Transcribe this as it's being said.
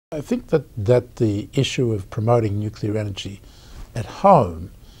I think that the issue of promoting nuclear energy at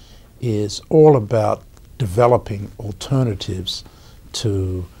home is all about developing alternatives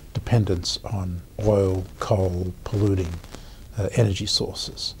to dependence on oil, coal, polluting energy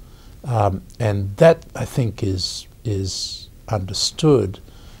sources. And that, I think, is understood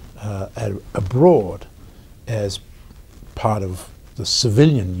abroad as part of the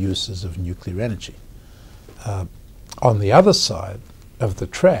civilian uses of nuclear energy. On the other side of the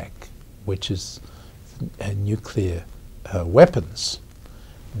track, which is nuclear weapons,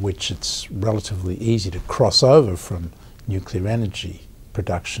 which it's relatively easy to cross over from nuclear energy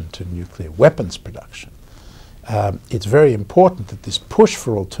production to nuclear weapons production. It's very important that this push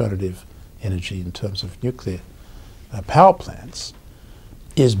for alternative energy in terms of nuclear power plants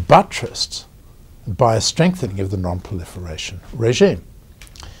is buttressed by a strengthening of the non-proliferation regime.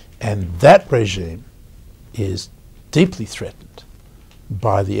 And that regime is deeply threatened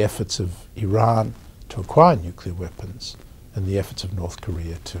by the efforts of Iran to acquire nuclear weapons and the efforts of North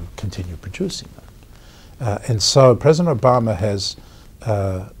Korea to continue producing them. And so President Obama has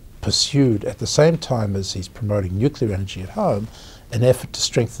pursued, at the same time as he's promoting nuclear energy at home, an effort to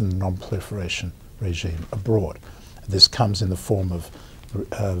strengthen the non-proliferation regime abroad. This comes in the form of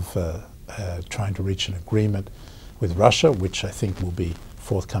trying to reach an agreement with Russia, which I think will be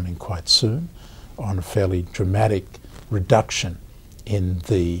forthcoming quite soon, on a fairly dramatic reduction in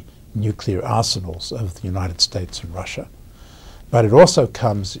the nuclear arsenals of the United States and Russia. But it also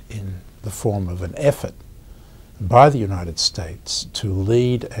comes in the form of an effort by the United States to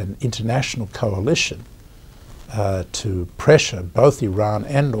lead an international coalition to pressure both Iran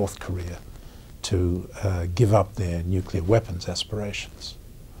and North Korea to give up their nuclear weapons aspirations.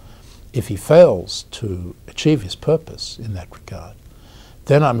 If he fails to achieve his purpose in that regard,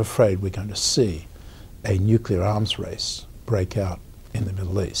 then I'm afraid we're going to see a nuclear arms race break out in the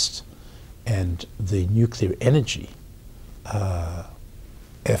Middle East, and the nuclear energy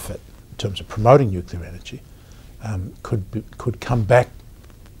effort in terms of promoting nuclear energy could come back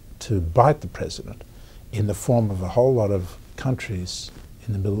to bite the president in the form of a whole lot of countries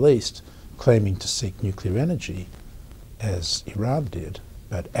in the Middle East claiming to seek nuclear energy, as Iran did,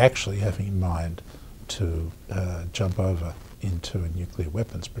 but actually having in mind to jump over into a nuclear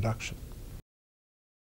weapons production.